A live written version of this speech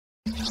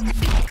Hi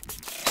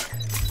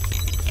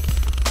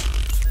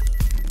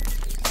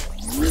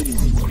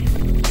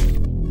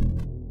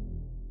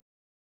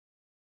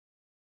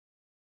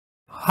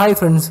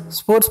friends,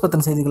 sports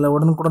பற்றின செய்திகளை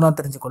உடனுக்குடனாக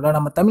தெரிஞ்சுக்கொள்ள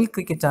நம்ம தமிழ்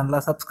கிரிக்கெட் சேனலை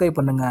சப்ஸ்கிரைப்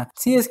பண்ணுங்க.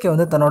 சிஎஸ்கே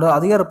வந்து தன்னோட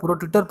அதிகாரப்பூர்வ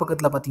ட்விட்டர்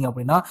பக்கத்தில் பார்த்தீங்க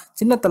அப்படின்னா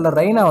சின்ன தள்ள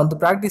ரைனா வந்து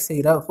பிராக்டிஸ்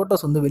செய்கிற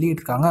ஃபோட்டோஸ் வந்து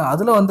வெளியிட்டிருக்காங்க.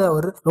 அதில் வந்து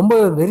அவர் ரொம்ப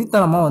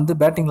வெறித்தனமாக வந்து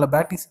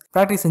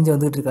பிராக்டிஸ் செஞ்சு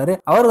வந்துட்டு இருக்காரு.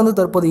 அவர் வந்து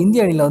தற்போது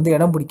இந்திய அணியில் வந்து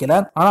இடம்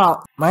பிடிக்கல. ஆனால்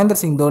மகேந்திர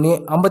சிங் தோனி,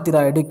 அம்பத்தி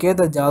ராயுடு,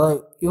 கேதர் ஜாதவ்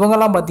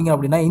இவங்கெல்லாம் பார்த்தீங்க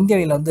அப்படின்னா இந்திய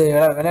அணியில் வந்து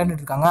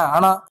விளையாண்டுட்டு இருக்காங்க.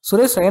 ஆனால்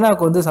சுரேஷ்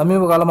ரெய்னாவுக்கு வந்து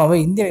சமீப காலமாகவே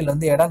இந்திய அணியில்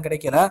வந்து இடம்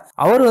கிடைக்கல.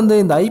 அவர் வந்து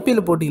இந்த ஐபிஎல்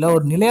போட்டியில்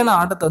ஒரு நிலையான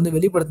ஆட்டத்தை வந்து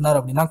வெளிப்படுத்தினார்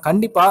அப்படின்னா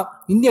கண்டிப்பா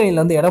இந்திய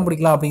அணியில் வந்து இடம்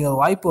பிடிக்கலாம் அப்படிங்கிற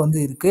வாய்ப்பு வந்து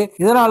இருக்கு.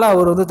 இதனால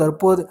அவர் வந்து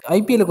தற்போது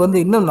ஐபிஎலுக்கு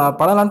வந்து இன்னும்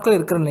பல நாட்கள்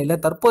இருக்கிற நிலையில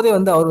தற்போதே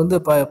வந்து அவர் வந்து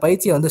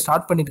பயிற்சியை வந்து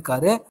ஸ்டார்ட்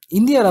பண்ணிருக்காரு.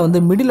 இந்தியாவில்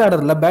வந்து மிடில்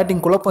ஆர்டர்ல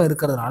பேட்டிங் குழப்பம்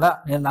இருக்கிறதுனால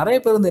நிறைய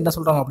பேர் வந்து என்ன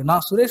சொல்றாங்க அப்படின்னா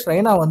சுரேஷ்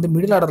ரெய்னா வந்து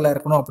மிடில் ஆர்டர்ல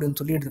இருக்கணும் அப்படின்னு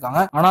சொல்லிட்டு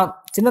இருக்காங்க. ஆனா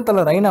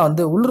சின்னத்தல ரெய்னா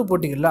வந்து உள்ளூர்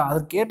போட்டிகள்ல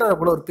அதற்கு ஏற்ற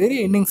போல ஒரு பெரிய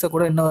இன்னிங்ஸை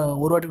கூட இன்னும்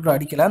ஒரு வாட்டி கூட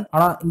அடிக்கல.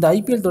 ஆனா இந்த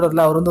ஐபிஎல்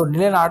தொடர்ல அவர் வந்து ஒரு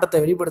நிலையான ஆட்டத்தை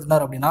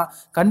வெளிப்படுத்தினார் அப்படின்னா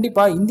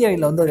கண்டிப்பா இந்திய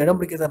அணியில வந்து ஒரு இடம்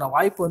பிடிக்கிறதுக்கான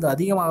வாய்ப்பு வந்து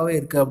அதிகமாகவே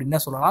இருக்கு அப்படின்னு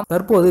சொல்லலாம்.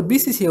 தற்போது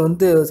பிசிசிஐ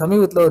வந்து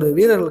சமீபத்தில் ஒரு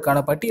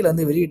வீரர்களுக்கான பட்டியல்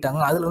வந்து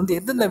வெளியிட்டாங்க. அதுல வந்து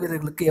எந்தெந்த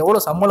வீரர்களுக்கு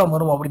எவ்வளவு சம்பளம்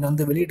வரும் அப்படின்னு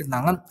வந்து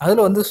வெளியிட்டிருந்தாங்க.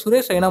 அதுல வந்து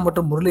சுரேஷ் ரெய்னா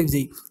மற்றும் முரளி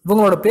விஜய்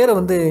இவங்களோட பேரை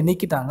வந்து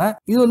நீக்கிட்டாங்க.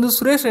 இது வந்து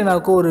சுரேஷ்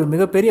ரெய்னாவுக்கு ஒரு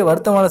மிகப்பெரிய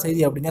வருத்தமான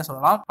செய்தி அப்படின்னே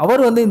சொல்லலாம்.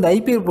 அவர் வந்து இந்த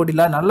ஐபிஎல்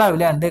போட்டியில நல்லா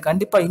விளையாண்டு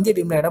கண்டிப்பா இந்திய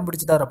டீம்ல இடம்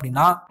பிடிச்சிட்டார்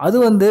அப்படின்னா அது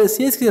வந்து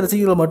சிஎஸ்கே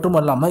ரசிகர்கள் மட்டும்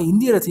அல்லாம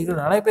இந்திய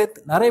ரசிகர்கள்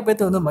நிறைய பேருக்கு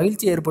வந்து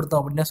மகிழ்ச்சி ஏற்படுத்தும்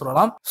அப்படின்னு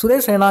சொல்லலாம்.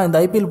 சுரேஷ் ரெய்னா இந்த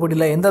ஐபிஎல்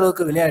போட்டியில எந்த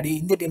அளவுக்கு விளையாடி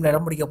இந்திய டீம்ல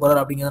இடம் பிடிக்க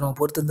போறார் அப்படிங்கிறத நம்ம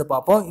பொறுத்து இருந்து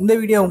பார்ப்போம். இந்த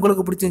வீடியோ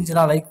உங்களுக்கு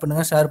பிடிச்சிருந்துச்சுன்னா லைக்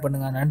பண்ணுங்க, ஷேர்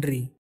பண்ணுங்க.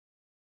 நன்றி.